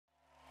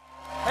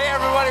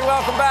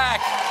Welcome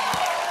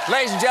back.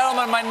 Ladies and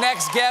gentlemen, my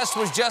next guest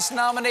was just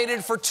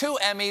nominated for 2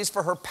 Emmys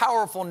for her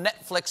powerful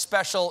Netflix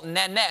special,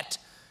 Nanette.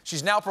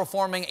 She's now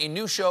performing a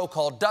new show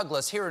called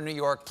Douglas here in New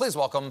York. Please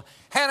welcome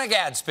Hannah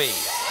Gadsby.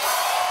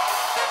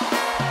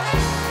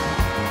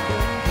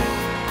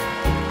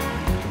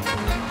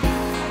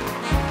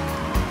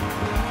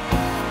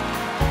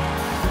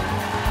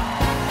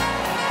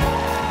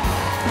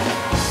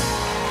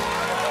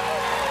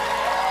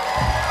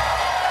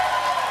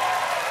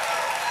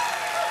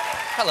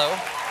 Hello.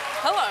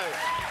 Hello.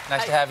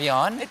 Nice to have you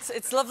on.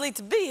 It's lovely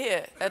to be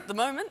here at the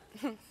moment.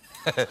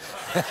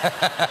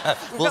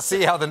 We'll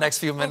see how the next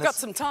few minutes... We've got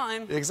some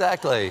time.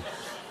 Exactly.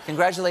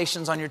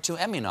 Congratulations on your 2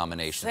 Emmy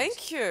nominations.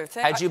 Thank you.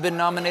 Had you been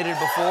nominated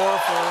before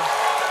for...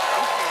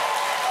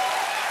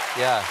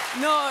 Yeah.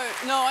 No,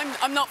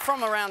 I'm not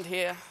from around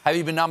here. Have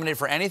you been nominated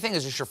for anything?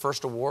 Is this your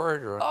first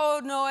award? Or...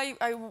 Oh, no,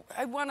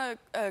 I won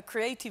a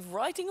creative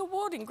writing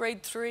award in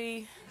grade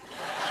 3.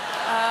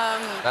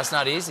 That's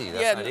not easy.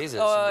 That's not easy.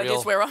 It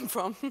is where I'm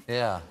from.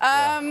 Yeah.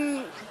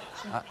 And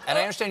I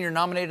understand you're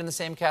nominated in the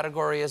same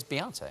category as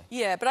Beyoncé.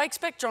 Yeah, but I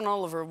expect John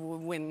Oliver will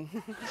win.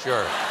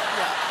 Sure.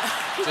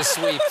 Yeah. Just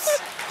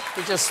sweeps.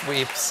 He just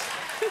sweeps.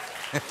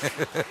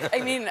 I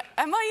mean,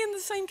 am I in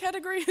the same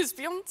category as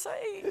Beyoncé?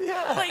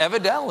 Yeah. Like,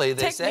 Evidently,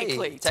 they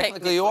technically, say.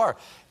 Technically, you are.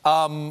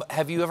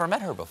 Have you ever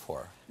met her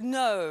before?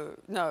 No.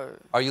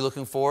 Are you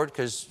looking forward?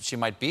 Because she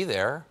might be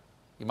there.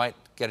 You might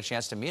get a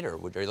chance to meet her.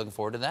 Are you looking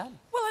forward to that?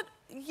 Well,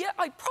 yeah,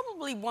 I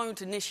probably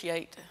won't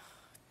initiate.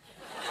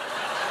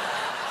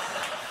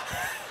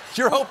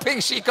 You're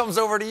hoping she comes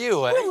over to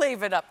you, eh? We'll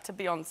leave it up to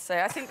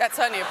Beyoncé. I think that's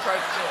only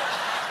appropriate.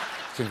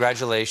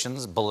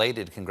 Congratulations,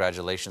 belated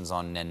congratulations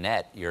on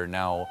Nanette. You're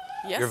now,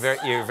 yes. you're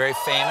very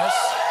famous.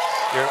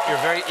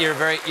 You're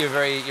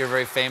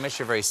very famous.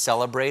 You're very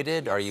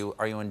celebrated. Are you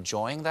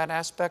enjoying that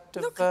aspect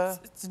of? Look,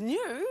 it's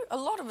new. A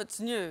lot of it's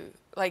new.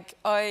 Like,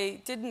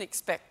 I didn't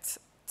expect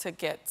to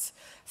get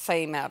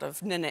fame out of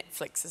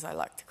Netflix, as I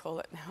like to call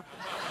it now.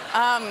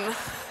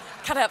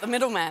 Cut out the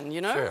middleman,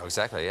 you know? Sure,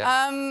 exactly,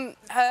 yeah.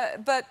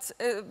 But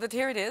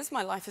here it is.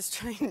 My life has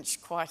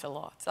changed quite a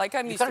lot. Like,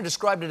 you kind of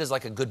described it as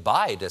like a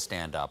goodbye to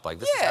stand-up. Like,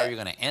 this is how you're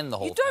going to end the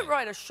whole thing. You don't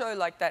write a show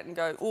like that and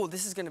go, oh,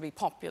 this is going to be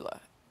popular.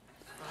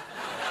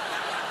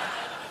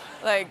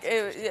 Like,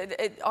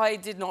 I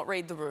did not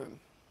read the room.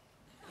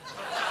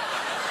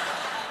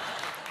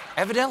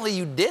 Evidently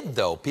you did,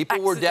 though.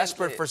 People were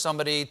desperate for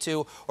somebody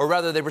to, or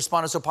rather they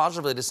responded so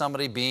positively to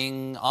somebody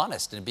being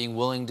honest and being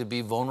willing to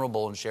be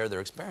vulnerable and share their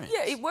experience.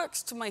 Yeah, it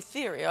works to my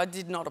theory. I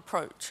did not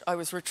approach. I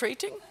was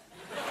retreating.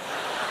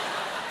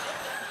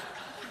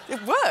 It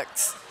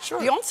works.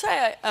 Sure.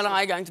 Beyoncé and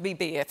I are going to be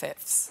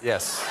BFFs.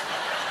 Yes.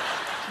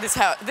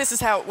 This is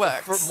how it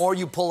works. The more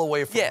you pull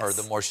away from her,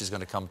 the more she's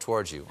going to come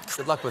towards you.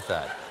 Good luck with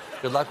that.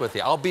 Good luck with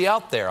you. I'll be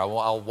out there.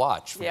 I'll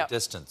watch from a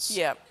distance.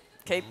 Yeah.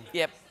 Keep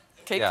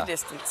the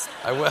distance.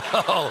 I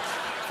will.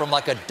 From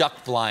like a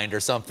duck blind or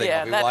something. Yeah,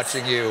 I'll be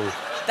watching you.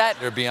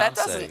 Near Beyonce. That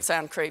doesn't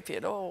sound creepy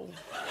at all.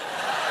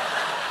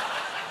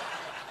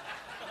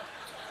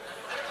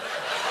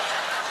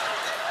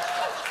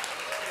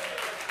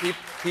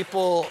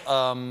 People,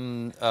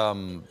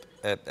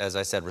 as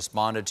I said,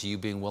 responded to you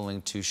being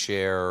willing to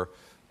share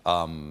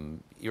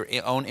your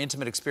own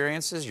intimate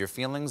experiences, your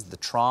feelings, the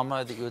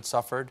trauma that you had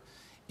suffered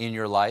in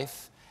your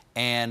life.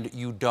 And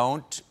you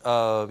don't,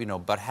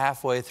 about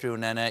halfway through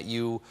Nanette,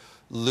 you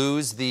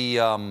lose the,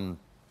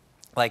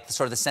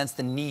 sort of the sense,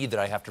 the need that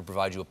I have to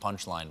provide you a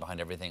punchline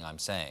behind everything I'm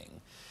saying.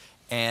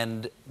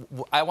 And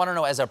I want to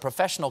know, as a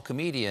professional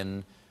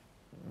comedian,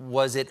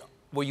 were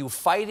you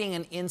fighting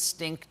an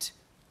instinct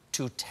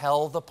to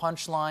tell the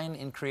punchline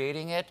in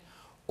creating it?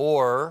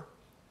 Or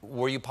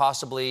were you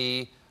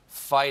possibly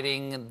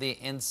fighting the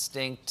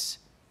instinct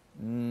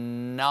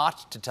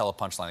not to tell a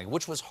punchline?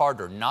 Which was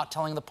harder, not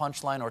telling the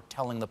punchline or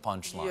telling the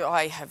punchline? Yeah,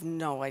 I have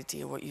no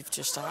idea what you've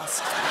just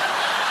asked.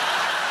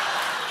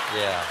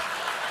 Yeah.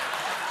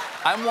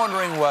 I'm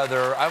wondering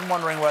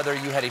whether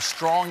you had a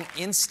strong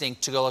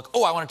instinct to go like,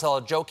 oh, I want to tell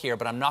a joke here,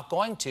 but I'm not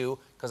going to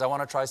because I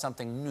want to try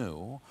something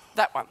new.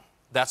 That one.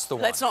 That's the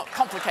one. Let's not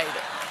complicate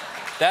it.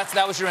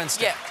 That was your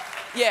instinct.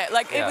 Yeah,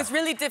 it was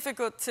really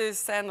difficult to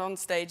stand on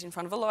stage in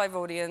front of a live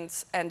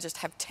audience and just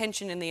have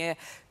tension in the air.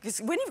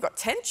 Because when you've got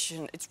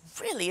tension, it's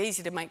really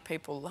easy to make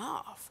people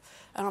laugh.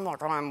 And I'm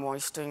like, I'm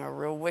wasting a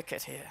real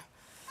wicket here.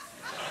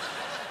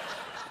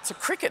 It's a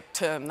cricket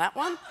term, that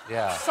one.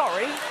 Yeah.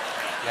 Sorry. Yeah,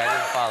 I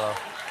didn't follow.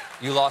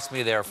 You lost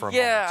me there for a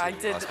moment, Yeah, too. I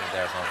did. You lost me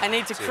there for a moment, I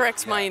need to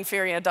correct my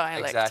inferior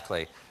dialect.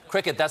 Exactly.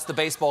 Cricket, that's the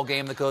baseball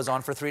game that goes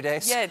on for 3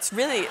 days? Yeah, it's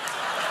really...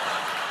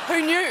 Who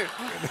knew?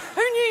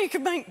 Who knew you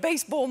could make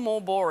baseball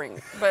more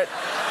boring? But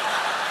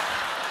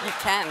you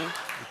can. You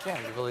can,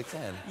 you really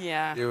can.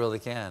 Yeah. You really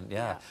can,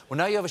 yeah. Well,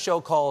 now you have a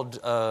show called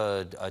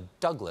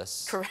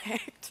Douglas.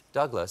 Correct.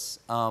 Douglas.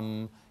 There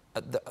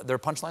are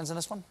punchlines in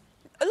this one?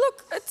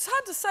 Look, it's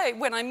hard to say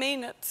when I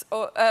mean it,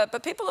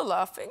 but people are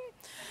laughing.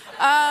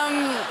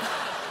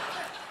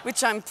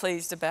 Which I'm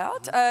pleased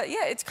about.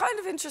 Yeah, it's kind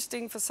of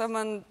interesting for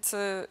someone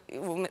to...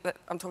 Well,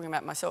 I'm talking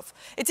about myself.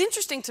 It's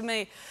interesting to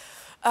me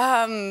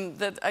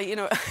You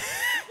know,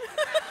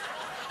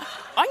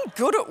 I'm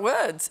good at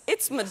words.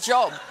 It's my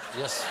job.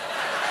 Yes.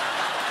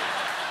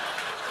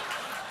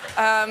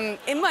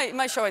 In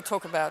my show, I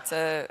talk about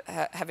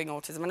having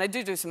autism, and I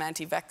do some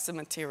anti-vaxxer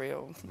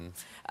material,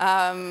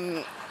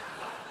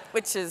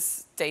 which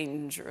is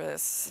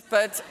dangerous.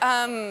 But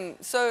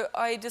so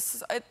at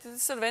the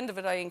sort of end of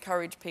it, I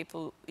encourage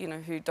people, you know,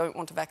 who don't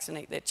want to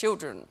vaccinate their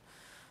children,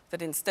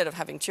 that instead of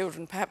having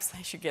children, perhaps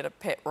they should get a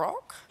pet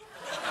rock.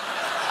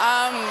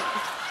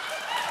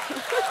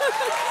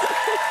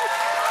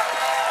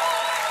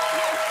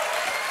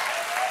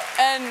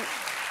 And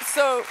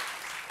so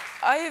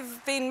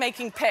I've been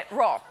making pet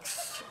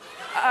rocks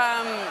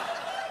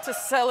to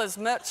sell as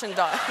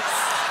merchandise.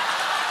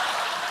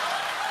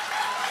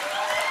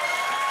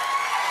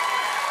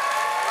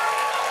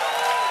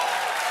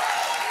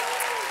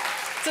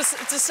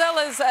 to sell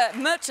as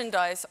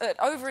merchandise at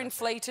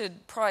overinflated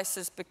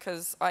prices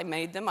because I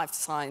made them, I've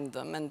signed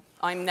them, and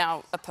I'm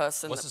now a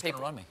person What's that this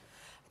people... going to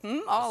run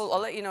me? I'll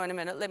let you know in a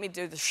minute. Let me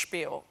do the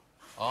spiel.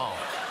 Oh.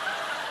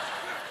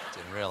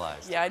 Didn't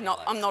realize. Yeah,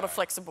 I'm not a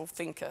flexible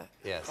thinker.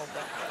 Yes.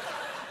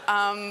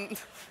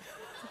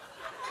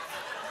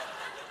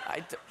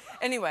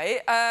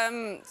 Anyway,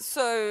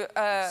 so...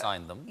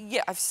 signed them?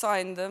 Yeah, I've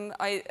signed them.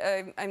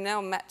 I'm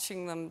now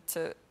matching them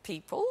to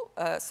people.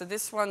 So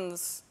this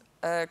one's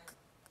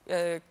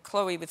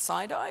Chloe with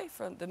side-eye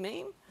from the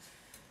meme.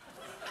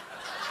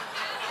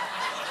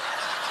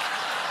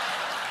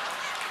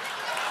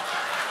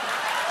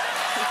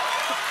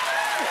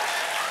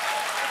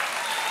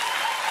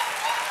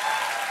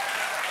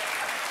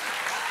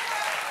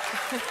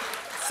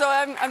 So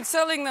I'm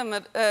selling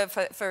them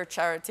for a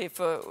charity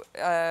for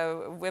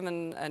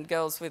women and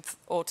girls with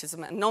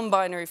autism and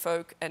non-binary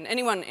folk and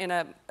anyone in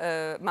a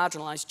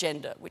marginalised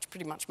gender, which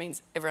pretty much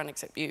means everyone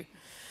except you,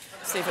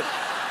 Stephen.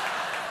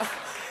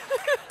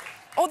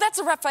 Oh, that's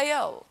a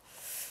Raphael.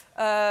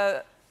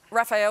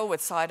 Raphael with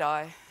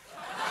side-eye.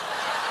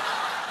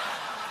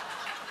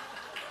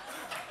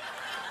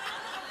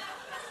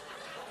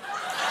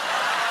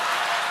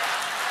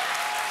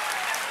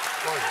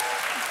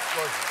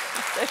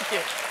 Thank you.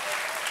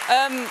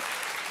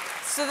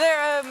 So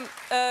there,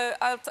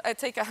 I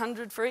take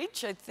 100 for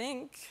each, I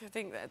think. I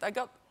think that I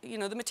got, you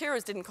know, the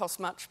materials didn't cost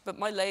much, but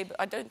my labour,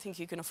 I don't think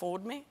you can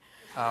afford me.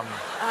 I'll...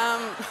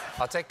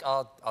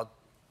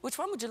 Which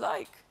one would you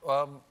like?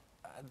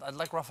 I'd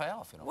like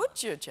Raphael, if you know.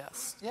 Would you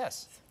just?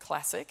 Yes.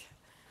 Classic.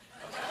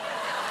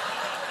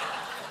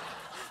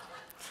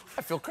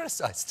 I feel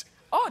criticised.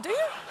 Oh, do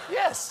you?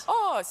 Yes.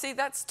 Oh, see,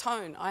 that's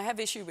tone. I have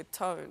issue with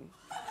tone.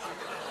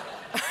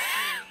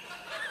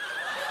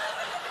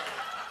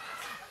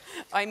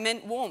 I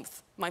meant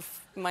warmth.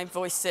 My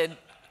voice said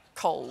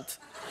cold.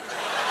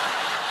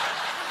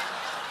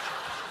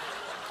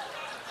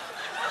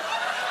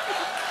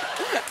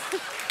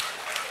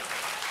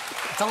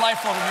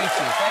 Delightful to meet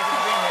you. Thank you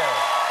for being here.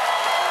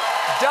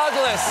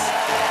 Douglas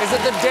is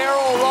at the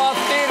Darrell Roth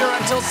Theater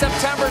until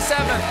September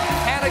 7th.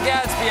 Hannah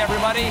Gadsby,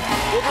 everybody.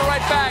 We'll be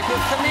right back with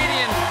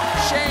comedian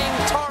Shane